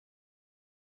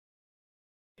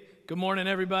Good morning,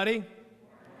 everybody.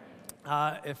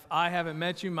 If I haven't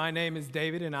met you, my name is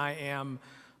David, and I am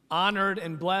honored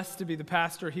and blessed to be the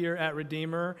pastor here at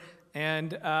Redeemer.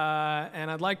 And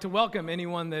I'd like to welcome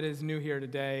anyone that is new here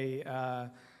today.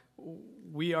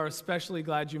 We are especially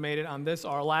glad you made it on this,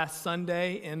 our last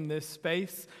Sunday in this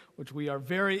space, which we are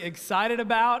very excited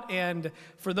about. And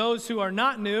for those who are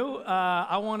not new,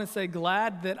 I want to say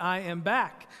glad that I am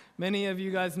back. Many of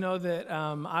you guys know that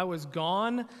I was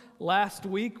gone last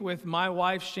week with my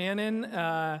wife,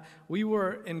 Shannon. We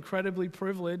were incredibly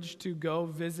privileged to go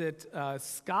visit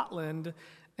Scotland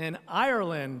and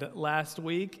Ireland last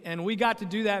week, and we got to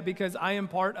do that because I am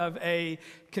part of a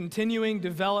continuing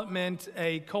development,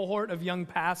 a cohort of young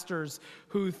pastors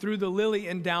who, through the Lilly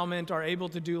Endowment, are able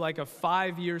to do like a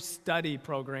 5-year study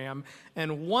program.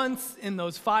 And once in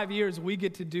those 5 years, we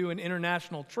get to do an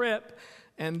international trip,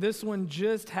 and this one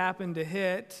just happened to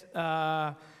hit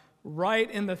right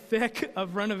in the thick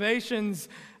of renovations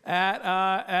at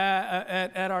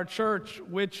our church,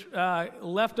 which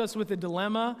left us with a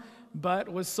dilemma, but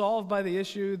was solved by the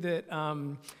issue that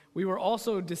we were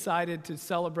also decided to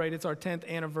celebrate. It's our 10th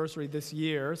anniversary this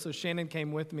year, so Shannon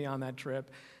came with me on that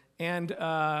trip, and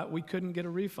we couldn't get a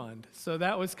refund. So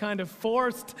that was kind of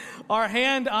forced our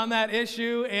hand on that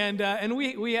issue, and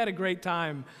we had a great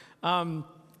time.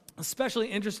 Especially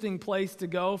interesting place to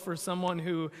go for someone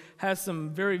who has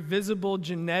some very visible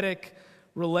genetic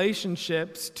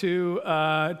relationships to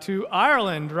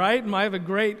Ireland, right? And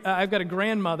I've got a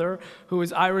grandmother who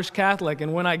is Irish Catholic,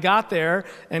 and when I got there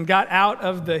and got out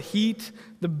of the heat,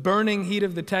 the burning heat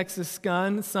of the Texas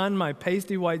sun, my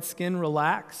pasty white skin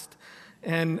relaxed,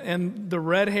 and the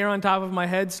red hair on top of my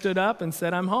head stood up and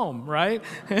said, "I'm home," right?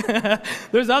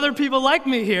 There's other people like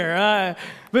me here,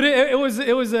 but it was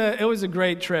a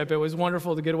great trip. It was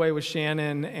wonderful to get away with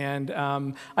Shannon, and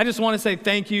I just want to say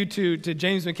thank you to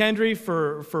James McKendry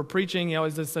for preaching. He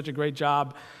always does such a great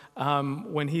job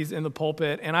when he's in the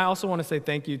pulpit, and I also want to say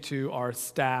thank you to our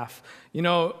staff. You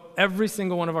know, every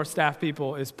single one of our staff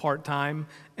people is part-time,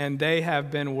 and they have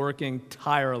been working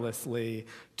tirelessly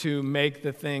to make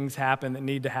the things happen that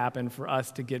need to happen for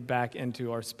us to get back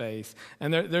into our space.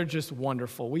 And they're just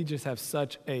wonderful. We just have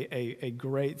such a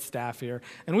great staff here.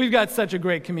 And we've got such a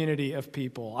great community of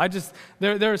people.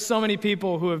 There are so many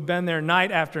people who have been there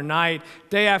night after night,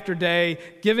 day after day,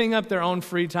 giving up their own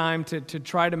free time to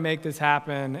try to make this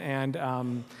happen.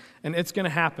 And it's going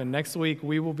to happen. Next week,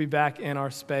 we will be back in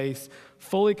our space,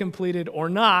 fully completed or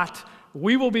not.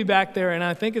 We will be back there, and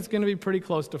I think it's going to be pretty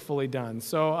close to fully done.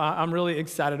 So I'm really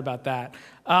excited about that.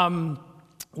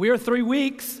 We are 3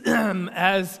 weeks,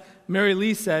 as Mary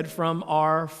Lee said, from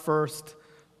our first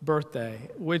birthday,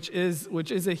 which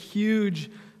is a huge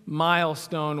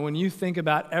milestone when you think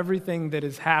about everything that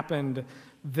has happened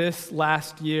this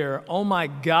last year. Oh my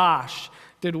gosh,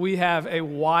 did we have a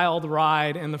wild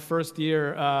ride in the first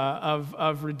year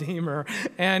of Redeemer,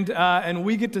 and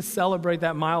we get to celebrate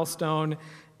that milestone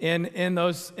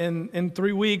in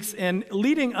 3 weeks. And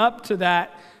leading up to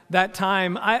that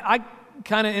time, I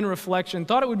kind of in reflection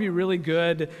thought it would be really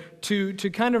good to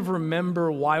kind of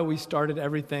remember why we started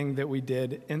everything that we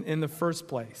did in the first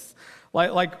place.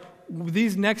 Like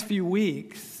these next few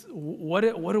weeks, what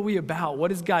are we about?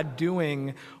 What is God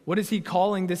doing? What is He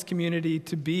calling this community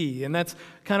to be? And that's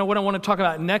kind of what I want to talk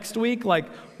about next week.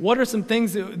 Like, what are some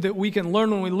things that we can learn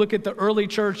when we look at the early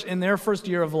church in their first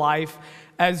year of life,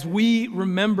 as we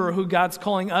remember who God's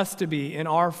calling us to be in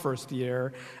our first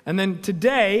year? And then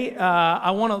today,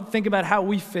 I want to think about how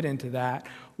we fit into that.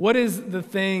 What is the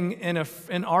thing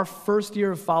in our first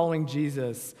year of following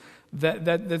Jesus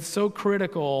that's so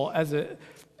critical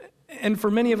and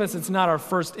for many of us, it's not our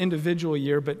first individual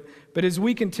year, but as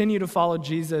we continue to follow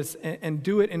Jesus and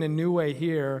do it in a new way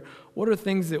here, what are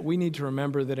things that we need to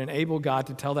remember that enable God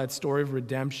to tell that story of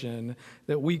redemption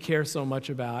that we care so much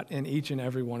about in each and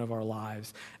every one of our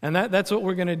lives? And that's what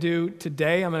we're going to do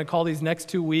today. I'm going to call these next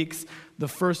 2 weeks the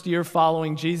first year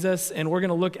following Jesus, and we're going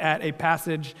to look at a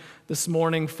passage this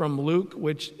morning from Luke,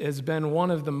 which has been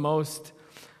one of the most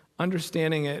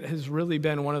understanding it has really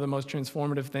been one of the most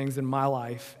transformative things in my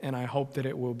life, and I hope that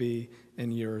it will be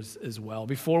in yours as well.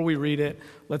 Before we read it,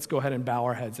 let's go ahead and bow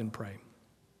our heads and pray.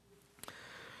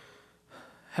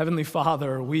 Heavenly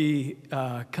Father, we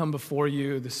come before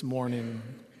you this morning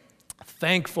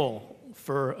thankful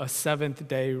for a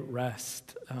seventh-day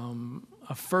rest,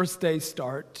 a first-day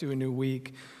start to a new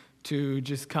week, to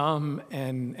just come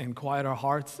and quiet our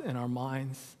hearts and our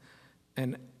minds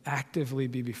and actively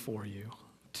be before you.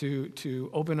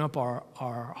 To open up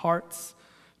our hearts,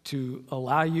 to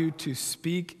allow you to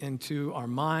speak into our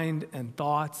mind and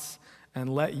thoughts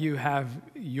and let you have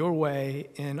your way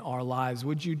in our lives.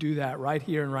 Would you do that right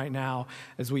here and right now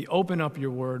as we open up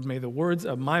your word? May the words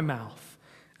of my mouth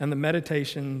and the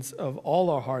meditations of all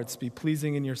our hearts be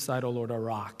pleasing in your sight, O Lord, our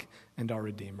rock and our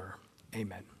Redeemer.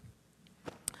 Amen.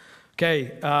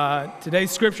 Okay,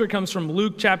 today's scripture comes from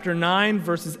Luke chapter 9,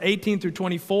 verses 18 through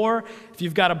 24. If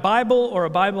you've got a Bible or a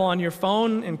Bible on your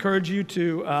phone, I encourage you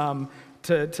to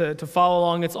follow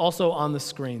along. It's also on the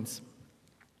screens.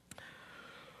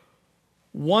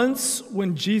 Once,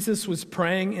 when Jesus was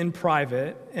praying in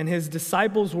private and his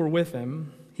disciples were with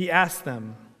him, he asked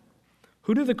them,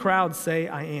 "Who do the crowd say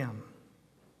I am?"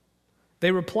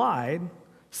 They replied,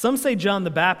 "Some say John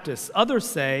the Baptist, others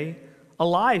say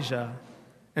Elijah,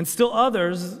 and still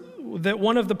others that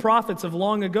one of the prophets of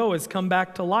long ago has come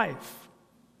back to life."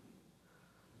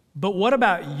 "But what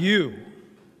about you?"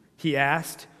 he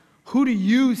asked. "Who do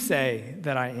you say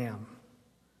that I am?"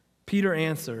 Peter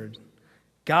answered,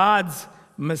 "God's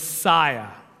Messiah."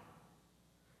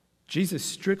 Jesus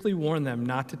strictly warned them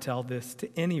not to tell this to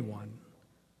anyone.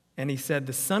 And he said,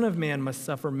 "The Son of Man must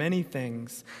suffer many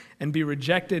things and be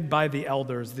rejected by the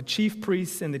elders, the chief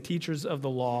priests, and the teachers of the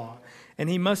law. And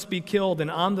he must be killed and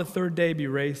on the third day be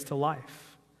raised to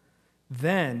life."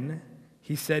 Then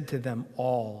he said to them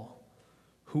all,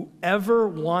 "Whoever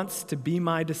wants to be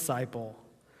my disciple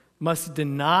must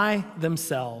deny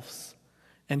themselves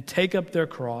and take up their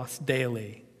cross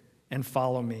daily and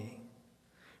follow me.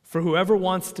 For whoever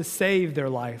wants to save their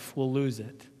life will lose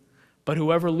it, but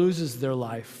whoever loses their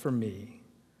life for me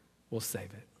will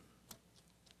save it."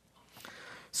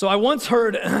 So I once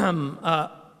heard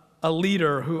a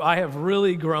leader who I have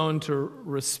really grown to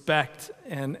respect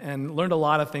and learned a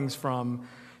lot of things from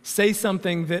say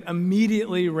something that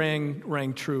immediately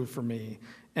rang true for me.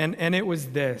 And it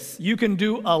was this: you can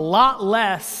do a lot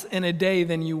less in a day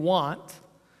than you want,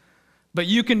 but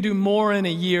you can do more in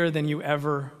a year than you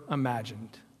ever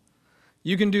imagined.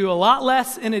 You can do a lot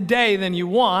less in a day than you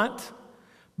want,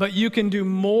 but you can do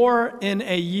more in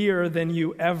a year than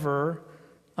you ever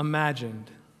imagined.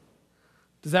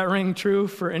 Does that ring true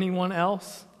for anyone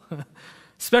else?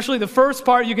 Especially the first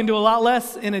part, you can do a lot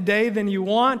less in a day than you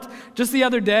want. Just the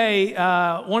other day,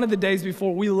 one of the days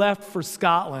before we left for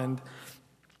Scotland,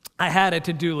 I had a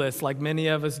to-do list like many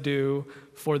of us do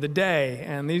for the day,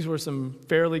 and these were some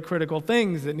fairly critical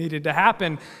things that needed to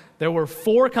happen. There were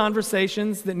 4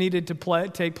 conversations that needed to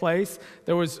take place.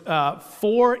 There was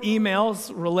 4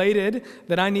 emails related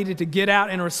that I needed to get out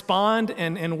and respond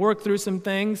and work through some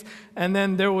things. And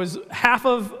then there was half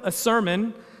of a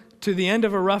sermon to the end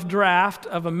of a rough draft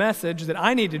of a message that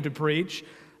I needed to preach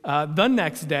the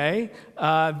next day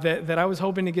that I was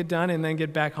hoping to get done and then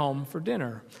get back home for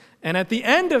dinner. And at the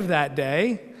end of that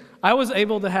day, I was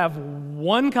able to have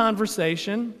 1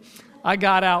 conversation. I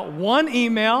got out 1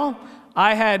 email.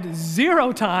 I had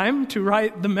 0 time to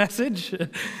write the message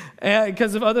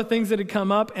because of other things that had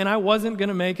come up, and I wasn't going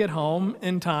to make it home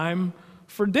in time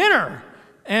for dinner.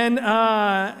 And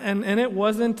it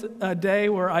wasn't a day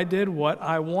where I did what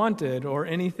I wanted or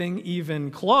anything even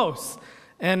close.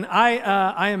 And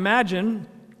I imagine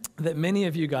that many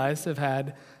of you guys have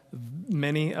had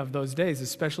many of those days,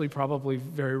 especially probably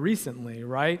very recently,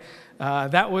 right?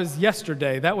 That was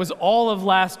yesterday. That was all of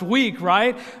last week,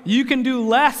 right? You can do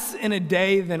less in a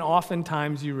day than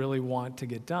oftentimes you really want to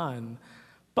get done.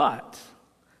 But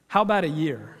how about a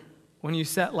year? When you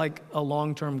set like a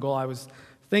long-term goal, I was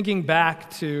thinking back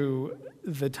to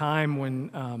the time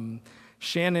when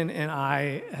Shannon and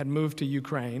I had moved to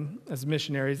Ukraine as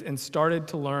missionaries and started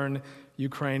to learn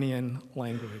Ukrainian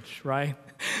language, right?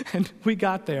 And we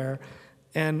got there,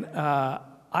 and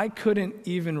I couldn't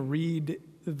even read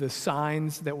the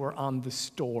signs that were on the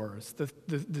stores,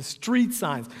 the street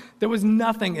signs. There was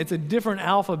nothing. It's a different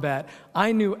alphabet.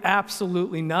 I knew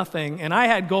absolutely nothing, and I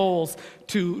had goals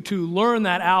to learn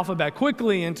that alphabet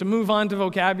quickly and to move on to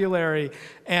vocabulary.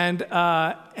 And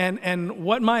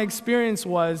what my experience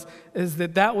is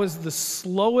that was the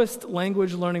slowest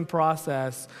language learning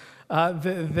process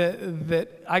that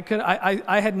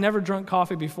I had never drunk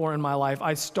coffee before in my life.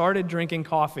 I started drinking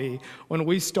coffee when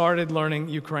we started learning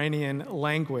Ukrainian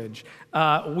language.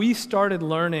 We started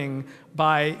learning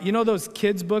by, you know those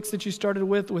kids' books that you started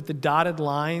with the dotted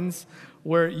lines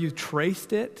where you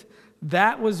traced it?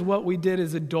 That was what we did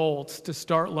as adults to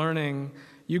start learning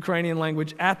Ukrainian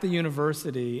language at the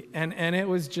university. And it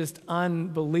was just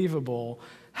unbelievable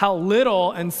how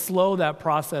little and slow that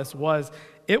process was.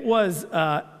 It was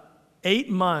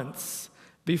 8 months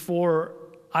before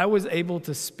I was able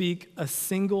to speak a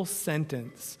single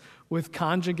sentence with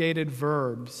conjugated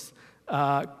verbs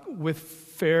with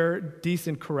fair,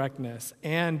 decent correctness.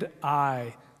 And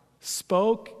I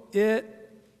spoke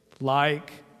it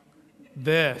like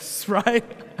this, right?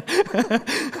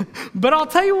 But I'll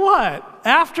tell you what,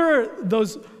 after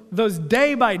those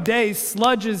day-by-day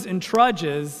sludges and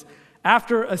trudges,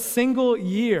 after a single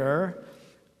year,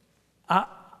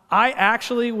 I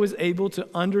actually was able to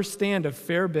understand a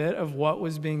fair bit of what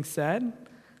was being said.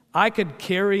 I could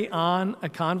carry on a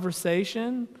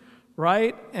conversation,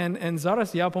 right? And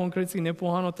zaraz ja po anglicky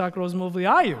nepohano tak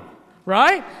rozmовляю,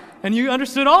 right? And you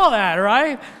understood all that,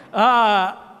 right?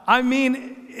 I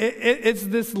mean, it's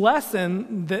this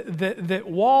lesson that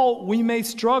while we may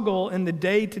struggle in the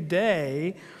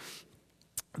day-to-day,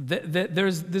 that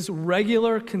there's this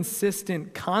regular,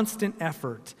 consistent, constant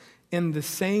effort in the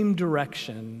same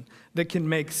direction that can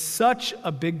make such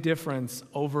a big difference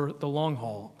over the long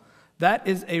haul. That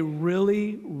is a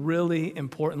really, really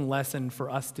important lesson for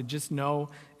us to just know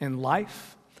in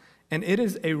life. And it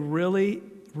is a really,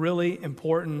 really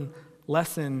important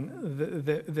lesson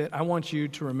that I want you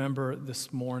to remember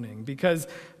this morning. Because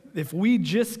if we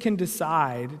just can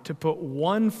decide to put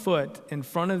one foot in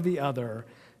front of the other,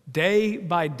 day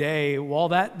by day, while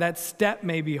that step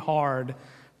may be hard,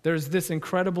 there's this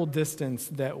incredible distance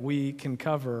that we can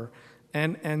cover.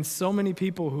 And so many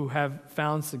people who have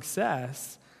found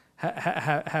success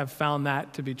have found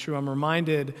that to be true. I'm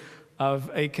reminded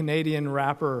of a Canadian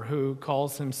rapper who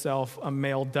calls himself a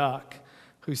male duck,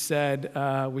 who said,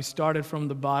 we started from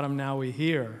the bottom, now we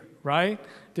here, right?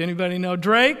 Do anybody know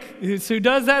Drake? Who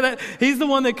does that? He's the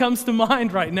one that comes to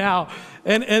mind right now.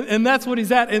 And that's what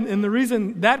he's at. And the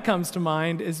reason that comes to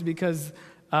mind is because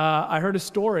I heard a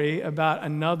story about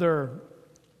another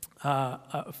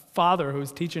father who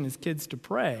was teaching his kids to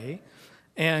pray.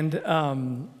 And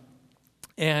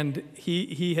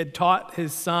he had taught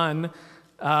his son,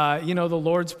 the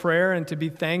Lord's Prayer and to be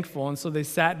thankful. And so they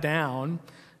sat down.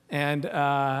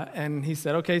 And he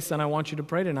said, okay, son, I want you to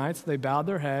pray tonight. So they bowed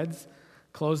their heads,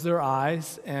 closed their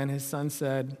eyes, and his son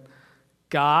said,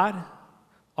 God,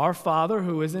 our Father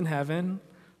who is in heaven,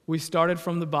 we started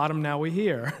from the bottom, now we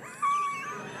here.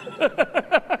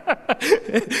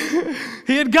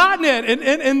 He had gotten it.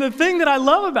 And the thing that I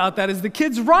love about that is the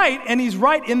kid's right, and he's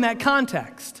right in that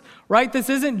context, right? This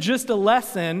isn't just a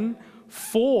lesson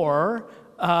for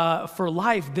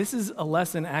life. This is a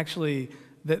lesson actually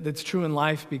that's true in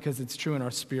life because it's true in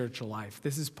our spiritual life.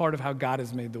 This is part of how God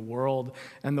has made the world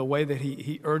and the way that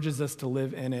He urges us to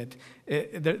live in it.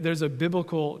 There's a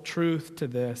biblical truth to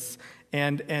this.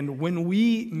 And when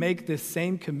we make this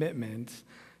same commitment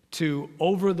to,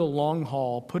 over the long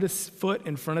haul, put a foot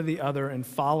in front of the other and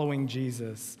following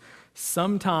Jesus,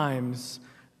 sometimes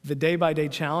the day-by-day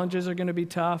challenges are going to be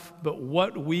tough, but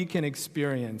what we can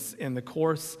experience in the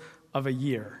course of a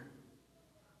year,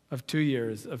 of 2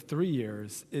 years, of 3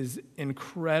 years, is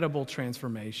incredible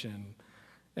transformation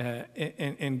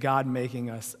in God making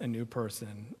us a new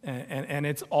person. And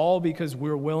it's all because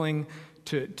we're willing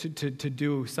to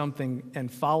do something and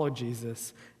follow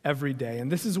Jesus every day.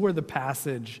 And this is where the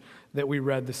passage that we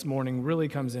read this morning really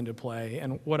comes into play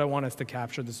and what I want us to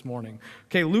capture this morning.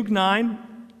 Okay, Luke 9,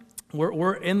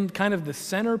 we're in kind of the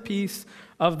centerpiece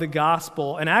of the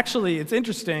gospel. And actually, it's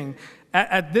interesting.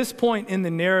 At this point in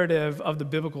the narrative of the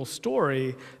biblical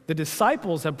story, the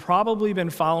disciples have probably been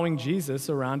following Jesus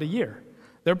around a year.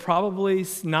 They're probably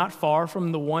not far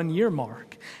from the 1 year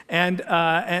mark. And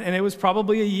it was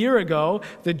probably a year ago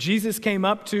that Jesus came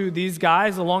up to these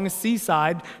guys along a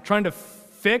seaside trying to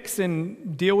fix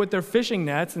and deal with their fishing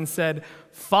nets and said,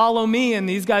 follow me. And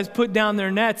these guys put down their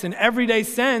nets. And every day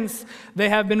since, they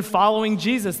have been following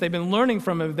Jesus. They've been learning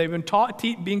from him. They've been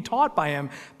being taught by him.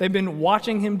 They've been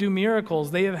watching him do miracles.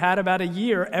 They have had about a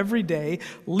year every day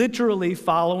literally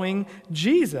following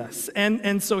Jesus.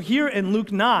 And so here in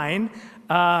Luke 9,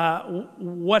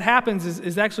 what happens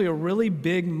is actually a really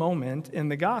big moment in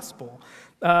the gospel.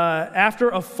 After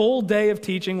a full day of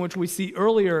teaching, which we see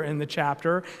earlier in the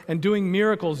chapter, and doing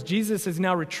miracles, Jesus has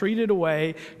now retreated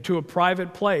away to a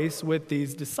private place with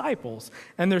these disciples.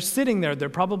 And they're sitting there. They're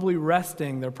probably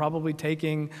resting. They're probably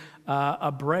taking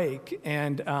a break.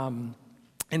 And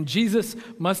Jesus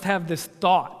must have this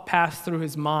thought pass through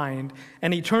his mind.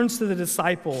 And he turns to the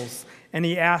disciples and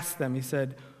he asks them, he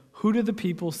said, who do the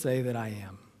people say that I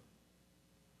am?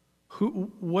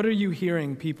 What are you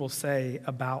hearing people say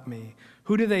about me?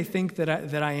 Who do they think that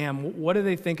I am? What do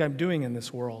they think I'm doing in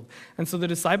this world? And so the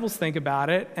disciples think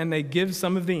about it, and they give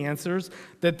some of the answers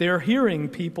that they're hearing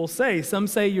people say. Some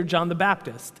say you're John the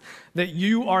Baptist, that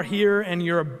you are here and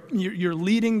you're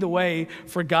leading the way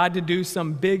for God to do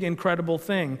some big, incredible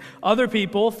thing. Other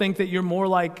people think that you're more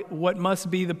like what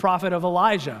must be the prophet of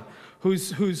Elijah,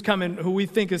 who's coming, who we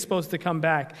think is supposed to come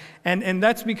back. And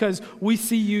that's because we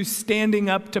see you standing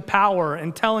up to power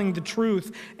and telling the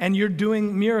truth, and you're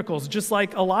doing miracles, just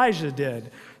like Elijah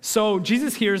did. So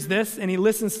Jesus hears this, and he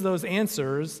listens to those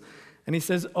answers, and he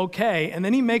says, okay. And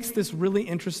then he makes this really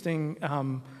interesting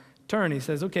turn. He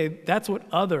says, okay, that's what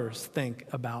others think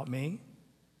about me.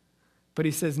 But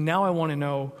he says, now I want to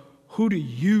know, who do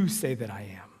you say that I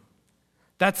am?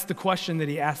 That's the question that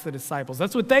he asked the disciples.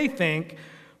 That's what they think,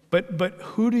 but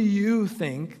who do you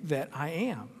think that I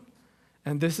am?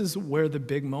 And this is where the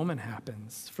big moment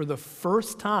happens. For the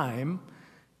first time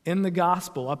in the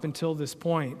gospel up until this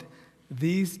point,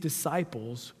 these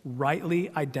disciples rightly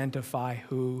identify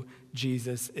who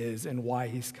Jesus is and why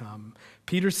he's come.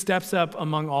 Peter steps up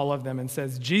among all of them and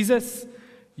says, Jesus,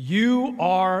 you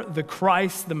are the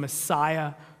Christ, the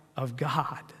Messiah of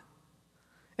God.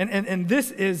 And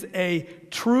this is a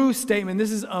true statement.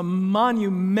 This is a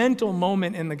monumental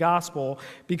moment in the gospel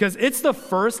because it's the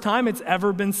first time it's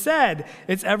ever been said.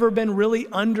 It's ever been really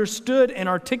understood and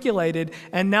articulated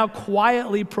and now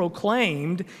quietly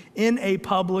proclaimed in a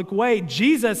public way.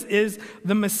 Jesus is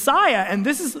the Messiah, and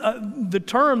this is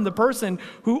the person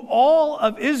who all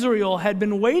of Israel had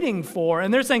been waiting for.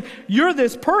 And they're saying, you're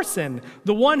this person,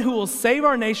 the one who will save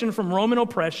our nation from Roman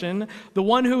oppression, the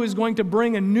one who is going to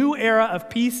bring a new era of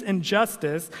peace and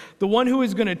justice, the one who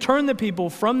is going to turn the people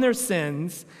from their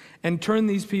sins and turn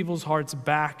these people's hearts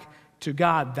back to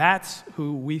God. That's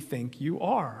who we think you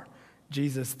are,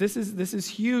 Jesus. This is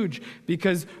huge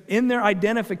because in their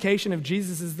identification of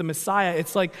Jesus as the Messiah,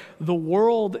 it's like the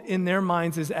world in their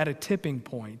minds is at a tipping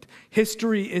point.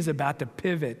 History is about to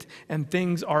pivot and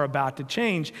things are about to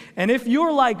change. And if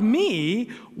you're like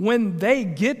me, when they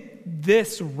get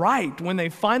this right, when they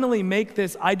finally make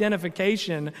this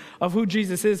identification of who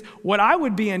Jesus is, what I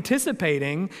would be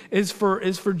anticipating is for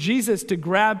Jesus to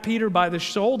grab Peter by the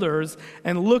shoulders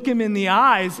and look him in the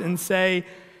eyes and say,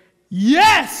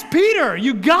 yes, Peter,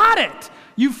 you got it.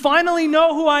 You finally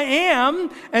know who I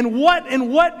am and what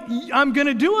I'm going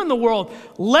to do in the world.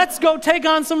 Let's go take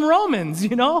on some Romans,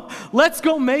 Let's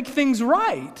go make things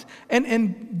right.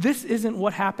 And this isn't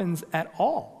what happens at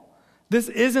all. This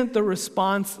isn't the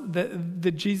response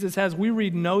that Jesus has. We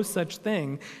read no such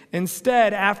thing.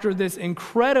 Instead, after this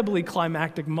incredibly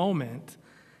climactic moment,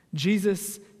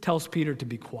 Jesus tells Peter to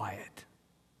be quiet.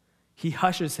 He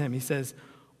hushes him. He says,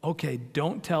 okay,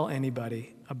 don't tell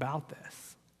anybody about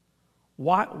this.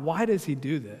 Why does he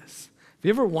do this? Have you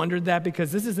ever wondered that?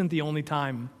 Because this isn't the only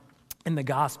time in the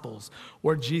Gospels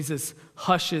where Jesus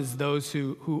hushes those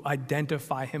who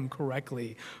identify him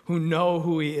correctly, who know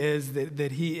who he is,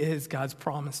 that he is God's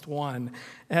promised one.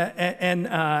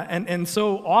 And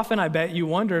so often I bet you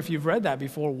wonder, if you've read that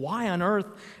before, why on earth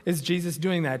is Jesus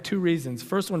doing that? Two reasons.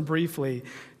 First one, briefly,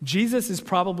 Jesus is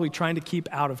probably trying to keep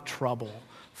out of trouble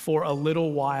for a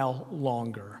little while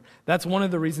longer. That's one of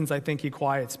the reasons I think he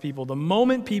quiets people. The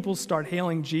moment people start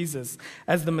hailing Jesus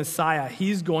as the Messiah,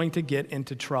 he's going to get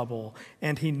into trouble,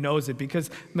 and he knows it. Because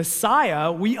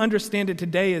Messiah, we understand it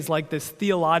today as like this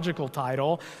theological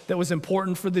title that was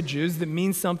important for the Jews that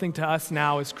means something to us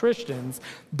now as Christians.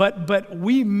 But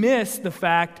we miss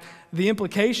the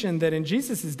implication that in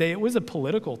Jesus' day it was a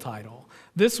political title.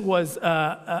 This was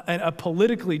a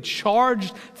politically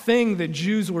charged thing that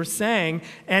Jews were saying,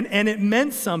 and it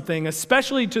meant something,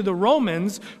 especially to the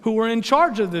Romans who were in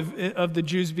charge of the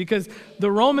Jews, because the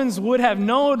Romans would have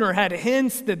known or had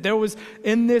hints that there was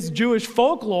in this Jewish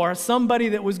folklore somebody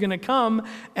that was going to come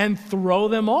and throw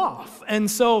them off. And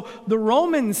so the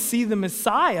Romans see the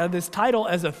Messiah, this title,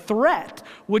 as a threat,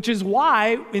 which is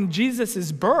why in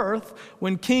Jesus' birth,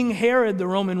 when King Herod, the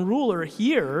Roman ruler,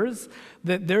 hears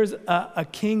that there's a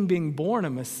king being born, a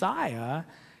Messiah,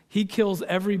 he kills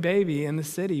every baby in the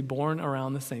city born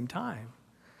around the same time.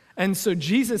 And so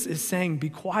Jesus is saying, be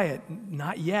quiet,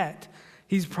 not yet.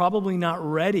 He's probably not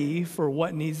ready for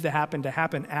what needs to happen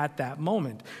at that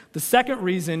moment. The second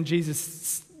reason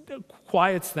Jesus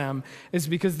quiets them is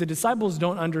because the disciples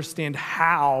don't understand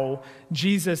how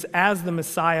Jesus, as the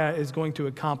Messiah, is going to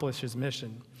accomplish his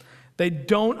mission. They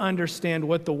don't understand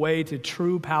what the way to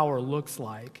true power looks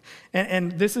like.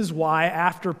 And this is why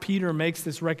after Peter makes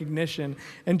this recognition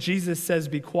and Jesus says,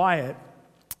 be quiet,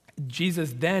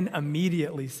 Jesus then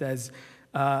immediately says,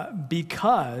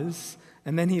 because,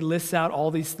 and then he lists out all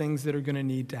these things that are going to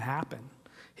need to happen.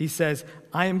 He says,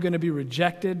 I am going to be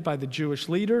rejected by the Jewish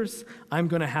leaders. I'm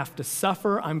going to have to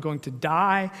suffer. I'm going to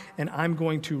die, and I'm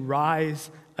going to rise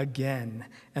again.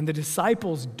 And the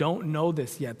disciples don't know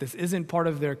this yet. This isn't part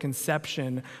of their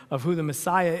conception of who the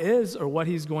Messiah is or what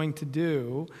he's going to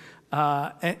do.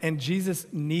 And Jesus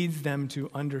needs them to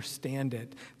understand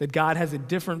it, that God has a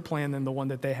different plan than the one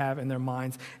that they have in their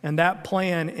minds. And that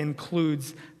plan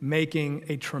includes making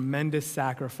a tremendous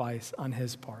sacrifice on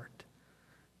his part.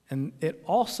 And it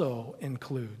also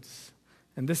includes,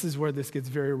 and this is where this gets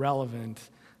very relevant,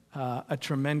 a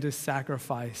tremendous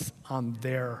sacrifice on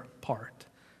their part.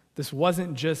 This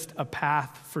wasn't just a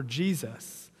path for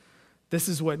Jesus. This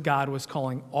is what God was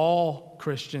calling all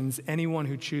Christians, anyone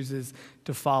who chooses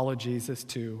to follow Jesus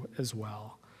to as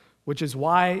well, which is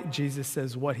why Jesus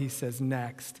says what he says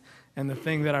next. And the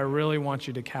thing that I really want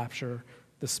you to capture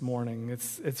this morning,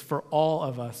 it's for all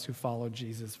of us who follow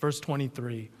Jesus. Verse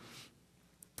 23,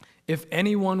 if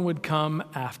anyone would come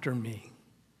after me,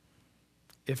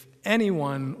 if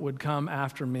anyone would come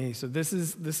after me. So this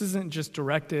isn't just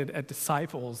directed at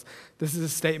disciples. This is a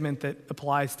statement that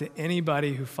applies to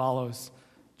anybody who follows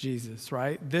Jesus,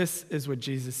 right? This is what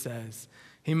Jesus says.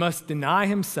 He must deny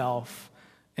himself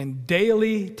and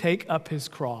daily take up his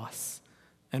cross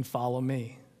and follow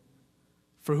me.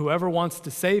 For whoever wants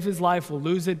to save his life will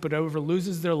lose it, but whoever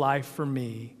loses their life for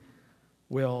me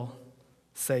will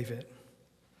save it.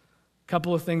 A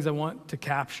couple of things I want to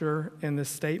capture in this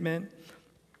statement.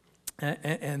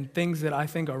 And things that I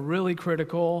think are really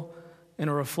critical in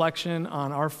a reflection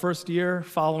on our first year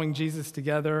following Jesus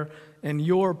together and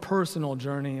your personal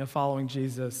journey of following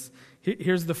Jesus.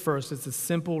 Here's the first. It's a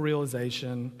simple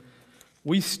realization.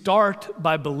 We start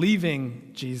by believing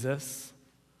Jesus,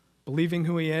 believing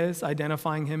who he is,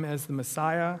 identifying him as the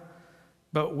Messiah,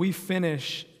 but we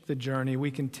finish the journey,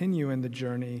 we continue in the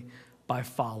journey by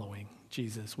following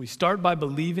Jesus. We start by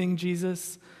believing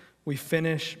Jesus, we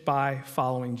finish by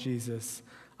following Jesus.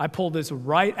 I pulled this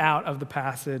right out of the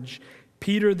passage.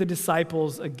 Peter, the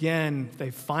disciples, again,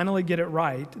 they finally get it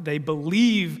right. They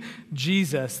believe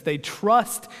Jesus. They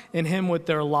trust in him with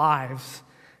their lives.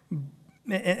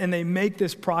 And they make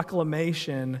this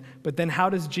proclamation. But then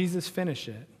how does Jesus finish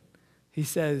it? He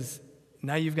says,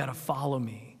 now you've got to follow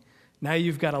me. Now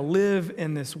you've got to live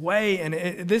in this way.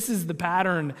 And this is the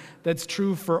pattern that's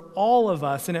true for all of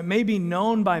us. And it may be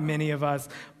known by many of us,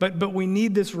 but we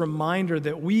need this reminder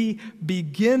that we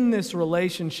begin this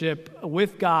relationship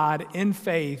with God in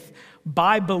faith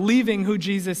by believing who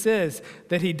Jesus is,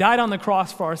 that he died on the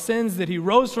cross for our sins, that he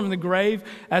rose from the grave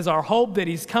as our hope, that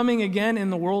he's coming again in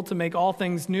the world to make all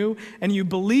things new. And you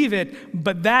believe it,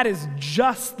 but that is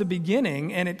just the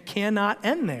beginning, and it cannot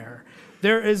end there.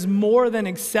 There is more than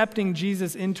accepting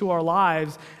Jesus into our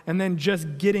lives and then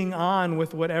just getting on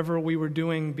with whatever we were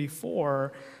doing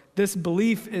before. This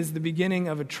belief is the beginning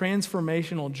of a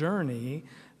transformational journey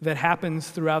that happens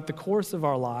throughout the course of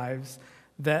our lives.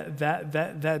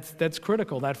 That's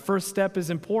critical. That first step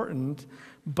is important,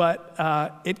 but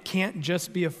it can't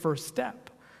just be a first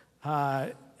step.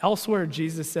 Elsewhere,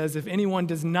 Jesus says, if anyone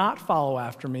does not follow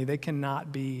after me, they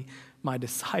cannot be my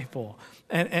disciple.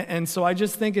 And so I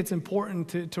just think it's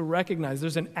important to recognize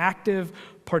there's an active,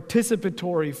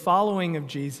 participatory following of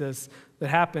Jesus that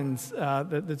happens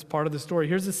that's part of the story.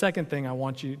 Here's the second thing I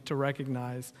want you to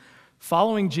recognize.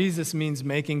 Following Jesus means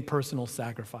making personal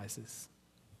sacrifices.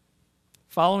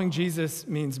 Following Jesus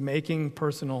means making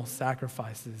personal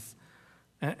sacrifices.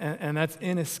 And that's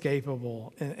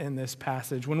inescapable in this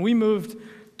passage. When we moved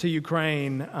to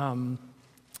Ukraine,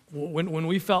 when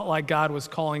we felt like God was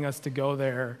calling us to go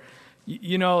there,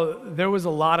 you know, there was a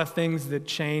lot of things that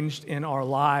changed in our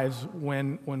lives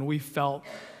when we felt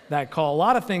that call. A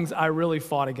lot of things I really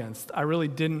fought against. I really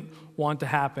didn't want to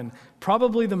happen.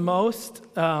 Probably the most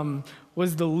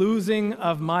was the losing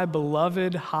of my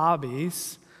beloved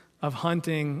hobbies of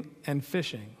hunting and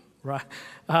fishing. Right?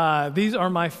 These are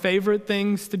my favorite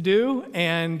things to do,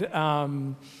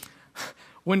 and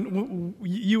when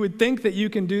you would think that you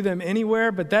can do them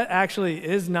anywhere, but that actually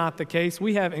is not the case.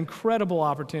 We have incredible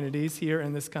opportunities here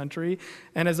in this country,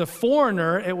 and as a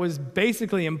foreigner, it was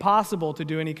basically impossible to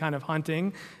do any kind of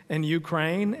hunting in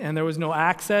Ukraine, and there was no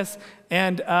access.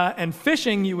 And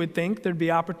fishing, you would think there'd be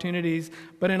opportunities,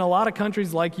 but in a lot of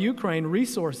countries like Ukraine,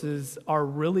 resources are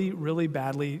really, really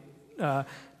badly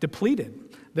depleted.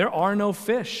 There are no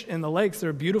fish in the lakes. There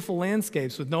are beautiful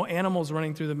landscapes with no animals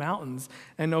running through the mountains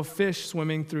and no fish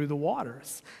swimming through the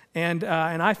waters. And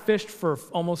I fished for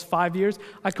almost 5 years.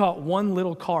 I caught one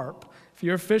little carp. If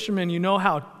you're a fisherman, you know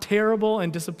how terrible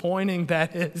and disappointing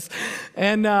that is.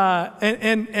 And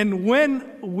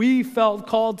when we felt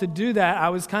called to do that, I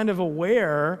was kind of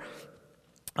aware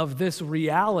of this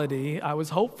reality. I was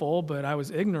hopeful, but I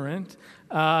was ignorant.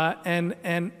 And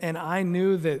I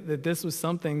knew that this was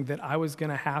something that I was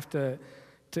going to have to,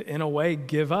 in a way,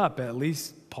 give up at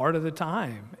least part of the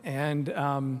time. And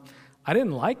I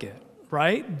didn't like it,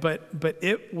 right? But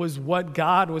it was what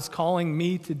God was calling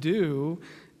me to do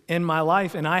in my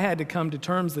life, and I had to come to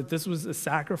terms that this was a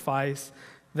sacrifice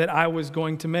that I was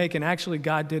going to make. And actually,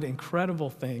 God did incredible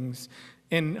things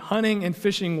in hunting and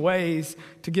fishing ways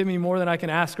to give me more than I can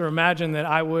ask or imagine. That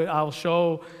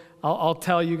I'll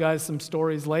tell you guys some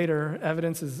stories later.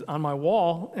 Evidence is on my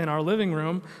wall in our living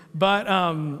room. But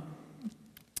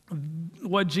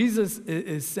what Jesus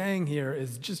is saying here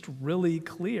is just really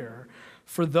clear.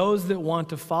 For those that want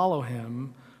to follow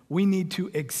him, we need to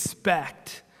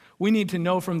expect, we need to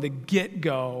know from the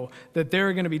get-go that there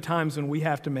are going to be times when we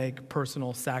have to make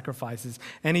personal sacrifices.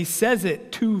 And he says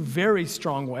it two very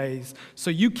strong ways, so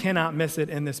you cannot miss it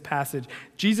in this passage.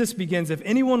 Jesus begins, if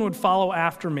anyone would follow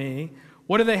after me,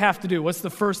 what do they have to do? What's the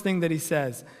first thing that he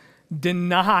says?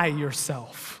 Deny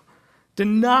yourself.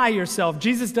 Deny yourself.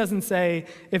 Jesus doesn't say,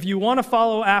 if you want to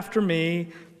follow after me,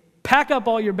 pack up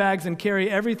all your bags and carry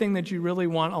everything that you really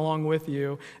want along with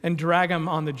you and drag them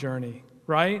on the journey,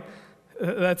 right?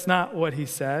 That's not what he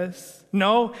says.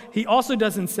 No, he also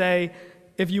doesn't say,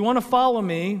 if you want to follow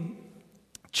me,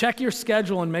 check your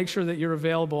schedule and make sure that you're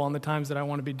available on the times that I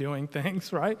want to be doing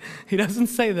things, right? He doesn't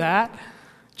say that.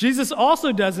 Jesus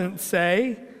also doesn't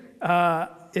say,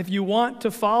 if you want to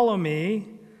follow me,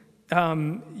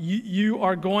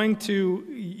 you're going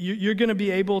to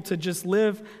be able to just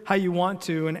live how you want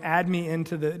to and add me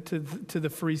into the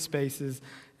free spaces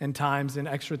and times and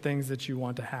extra things that you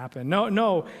want to happen.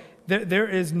 No, there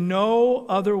is no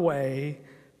other way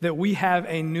that we have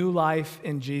a new life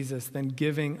in Jesus than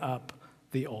giving up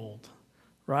the old,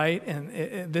 right?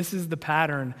 And this is the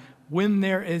pattern. When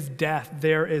there is death,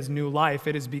 there is new life.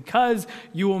 It is because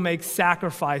you will make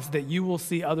sacrifice that you will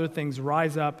see other things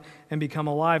rise up and become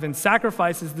alive. And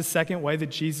sacrifice is the second way that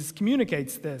Jesus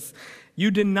communicates this. You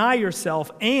deny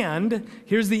yourself, and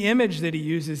here's the image that he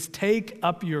uses, take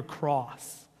up your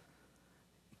cross.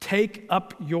 Take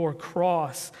up your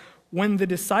cross. When the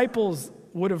disciples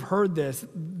would have heard this,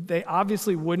 they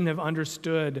obviously wouldn't have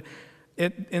understood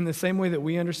it in the same way that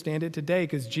we understand it today,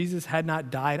 because Jesus had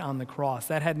not died on the cross.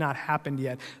 That had not happened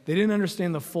yet. They didn't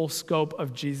understand the full scope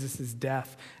of Jesus'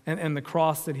 death and the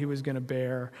cross that he was going to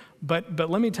bear. But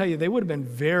let me tell you, they would have been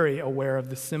very aware of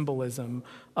the symbolism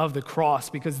of the cross,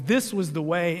 because this was the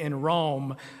way in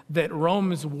Rome that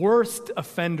Rome's worst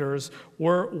offenders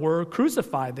were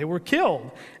crucified. They were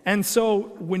killed. And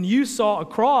so when you saw a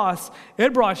cross,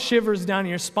 it brought shivers down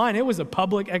your spine. It was a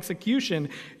public execution.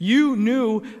 You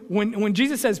knew when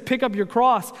Jesus says, pick up your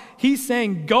cross, he's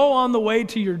saying, go on the way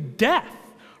to your death,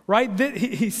 right?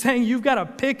 He's saying you've got to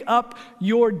pick up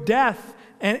your death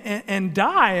and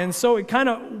die. And so it kind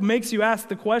of makes you ask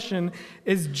the question,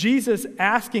 is Jesus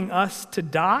asking us to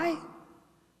die?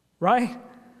 Right?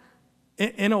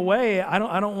 In a way, I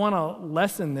don't want to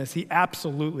lessen this. He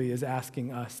absolutely is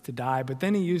asking us to die. But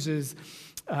then he uses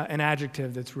an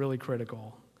adjective that's really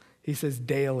critical. He says,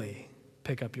 daily,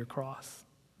 pick up your cross.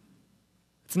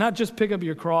 It's not just pick up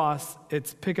your cross,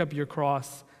 it's pick up your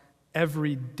cross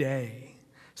every day.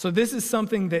 So this is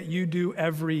something that you do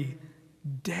every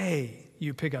day.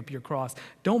 You pick up your cross.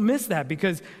 Don't miss that,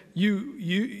 because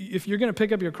if you're going to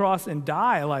pick up your cross and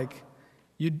die, like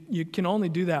you can only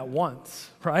do that once,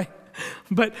 right?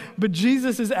 But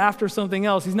Jesus is after something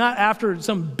else. He's not after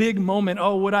some big moment,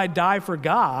 oh, would I die for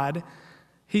God?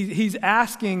 He's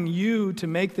asking you to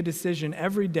make the decision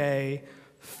every day,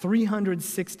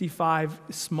 365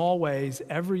 small ways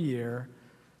every year,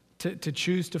 to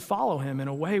choose to follow him in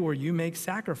a way where you make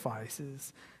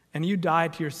sacrifices. And you die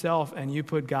to yourself and you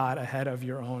put God ahead of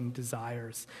your own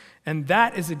desires. And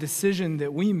that is a decision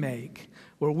that we make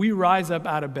where we rise up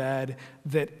out of bed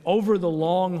that over the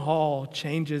long haul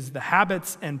changes the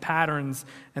habits and patterns,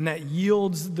 and that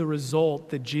yields the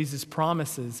result that Jesus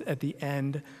promises at the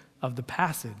end of the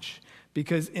passage.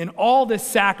 Because in all this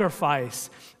sacrifice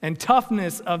and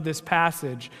toughness of this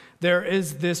passage, there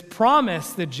is this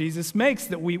promise that Jesus makes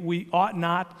that we ought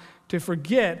not to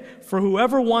forget. For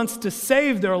whoever wants to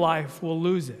save their life will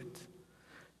lose it.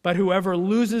 But whoever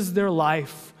loses their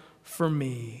life for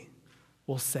me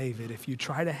will save it. If you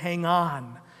try to hang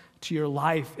on to your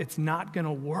life, it's not going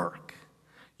to work.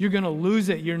 You're going to lose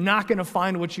it. You're not going to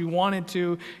find what you wanted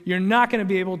to. You're not going to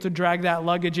be able to drag that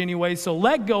luggage anyway. So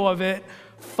let go of it.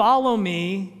 Follow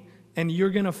me, and you're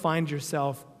going to find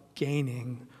yourself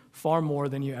gaining far more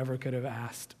than you ever could have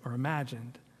asked or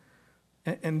imagined.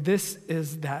 And this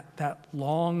is that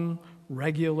long,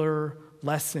 regular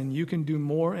lesson. You can do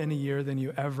more in a year than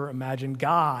you ever imagined.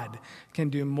 God can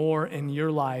do more in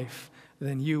your life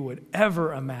than you would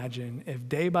ever imagine if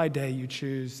day by day you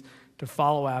choose to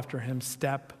follow after him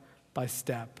step by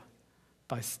step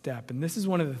by step. And this is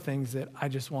one of the things that I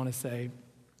just want to say.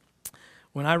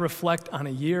 When I reflect on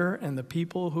a year and the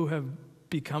people who have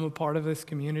become a part of this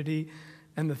community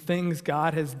and the things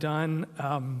God has done,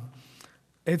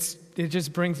 it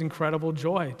just brings incredible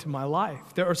joy to my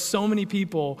life. There are so many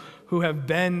people who have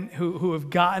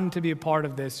gotten to be a part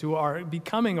of this, who are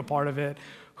becoming a part of it,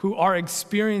 who are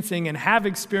experiencing and have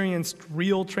experienced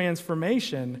real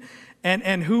transformation,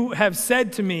 and who have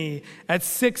said to me at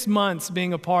 6 months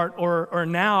being a part, or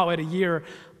now at a year,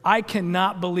 I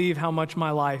cannot believe how much my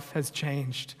life has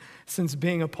changed since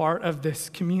being a part of this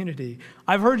community.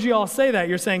 I've heard you all say that.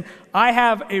 You're saying, I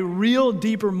have a real,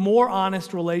 deeper, more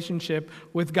honest relationship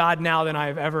with God now than I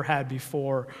have ever had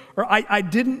before. Or I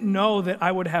didn't know that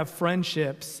I would have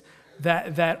friendships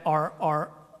that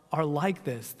are like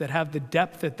this, that have the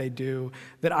depth that they do,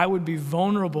 that I would be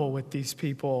vulnerable with these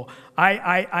people.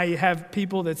 I have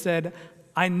people that said,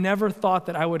 I never thought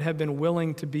that I would have been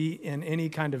willing to be in any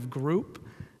kind of group.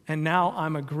 And now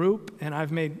I'm a group, and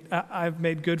I've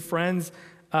made good friends.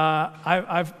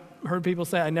 I've heard people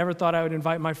say, I never thought I would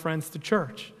invite my friends to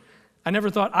church. I never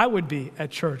thought I would be at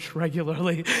church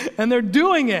regularly, and they're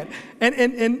doing it.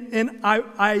 And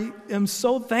I am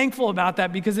so thankful about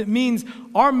that, because it means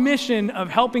our mission of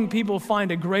helping people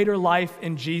find a greater life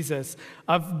in Jesus,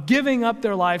 of giving up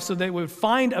their life so they would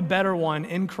find a better one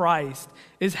in Christ,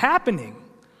 is happening,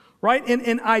 right?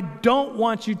 And I don't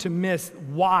want you to miss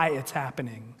why it's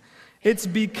happening. It's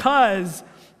because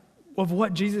of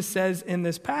what Jesus says in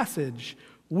this passage.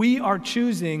 We are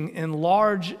choosing in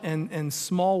large and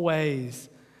small ways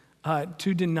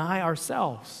to deny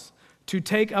ourselves, to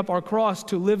take up our cross,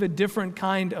 to live a different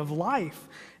kind of life,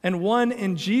 and one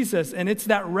in Jesus. And it's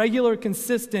that regular,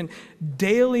 consistent,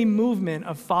 daily movement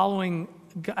of following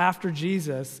after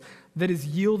Jesus that is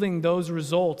yielding those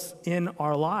results in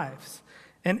our lives.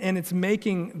 And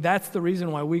that's the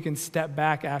reason why we can step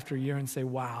back after a year and say,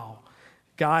 wow,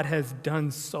 God has done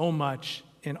so much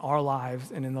in our lives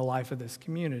and in the life of this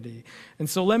community. And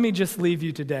so let me just leave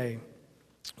you today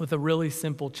with a really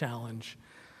simple challenge.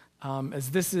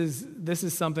 As this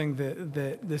is something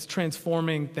that this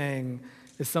transforming thing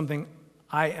is something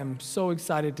I am so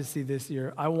excited to see this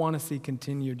year. I want to see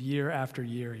continued year after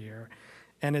year here.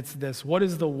 And it's this: what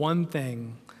is the one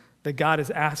thing that God is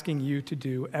asking you to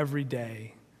do every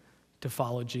day to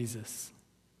follow Jesus?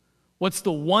 What's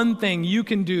the one thing you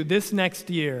can do this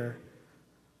next year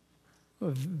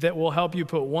that will help you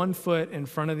put one foot in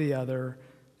front of the other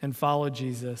and follow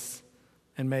Jesus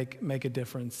and make a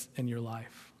difference in your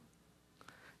life?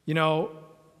 You know,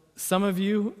 some of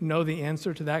you know the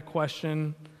answer to that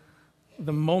question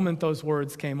the moment those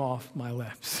words came off my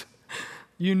lips.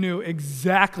 You knew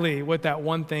exactly what that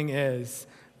one thing is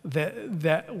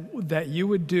that you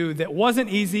would do that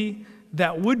wasn't easy,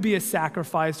 that would be a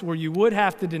sacrifice where you would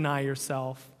have to deny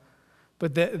yourself,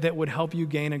 but that would help you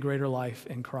gain a greater life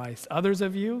in Christ. Others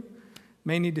of you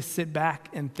may need to sit back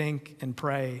and think and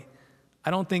pray.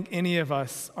 I don't think any of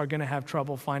us are going to have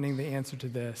trouble finding the answer to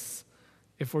this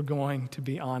if we're going to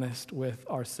be honest with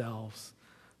ourselves.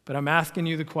 But I'm asking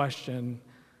you the question,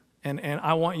 and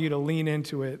I want you to lean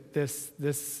into it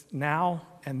this now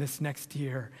and this next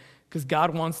year, because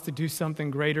God wants to do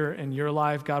something greater in your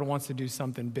life. God wants to do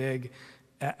something big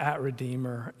at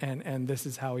Redeemer, and this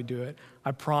is how we do it.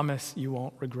 I promise you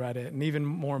won't regret it. And even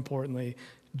more importantly,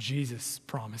 Jesus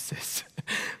promises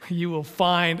you will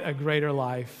find a greater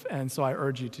life, and so I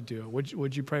urge you to do it.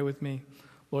 Would you pray with me?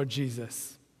 Lord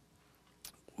Jesus,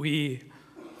 we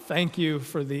thank you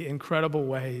for the incredible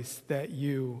ways that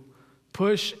you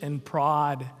push and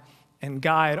prod and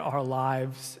guide our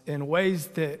lives in ways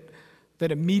that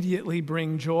immediately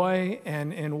bring joy,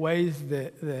 and in ways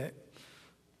that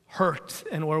hurt,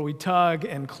 and where we tug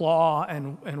and claw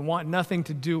and want nothing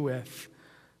to do with.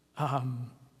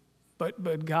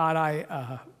 But God,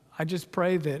 I just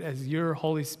pray that as your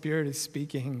Holy Spirit is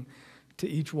speaking to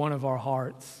each one of our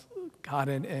hearts, God,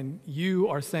 and you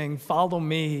are saying, follow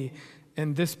me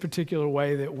in this particular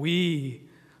way, that we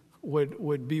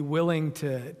would be willing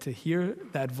to hear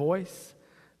that voice,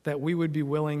 that we would be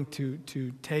willing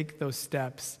to take those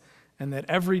steps, and that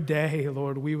every day,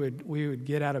 Lord, we would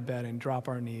get out of bed and drop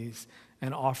our knees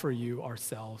and offer you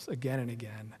ourselves again and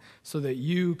again, so that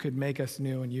you could make us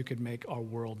new and you could make our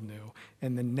world new.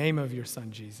 In the name of your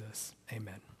Son, Jesus,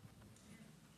 amen.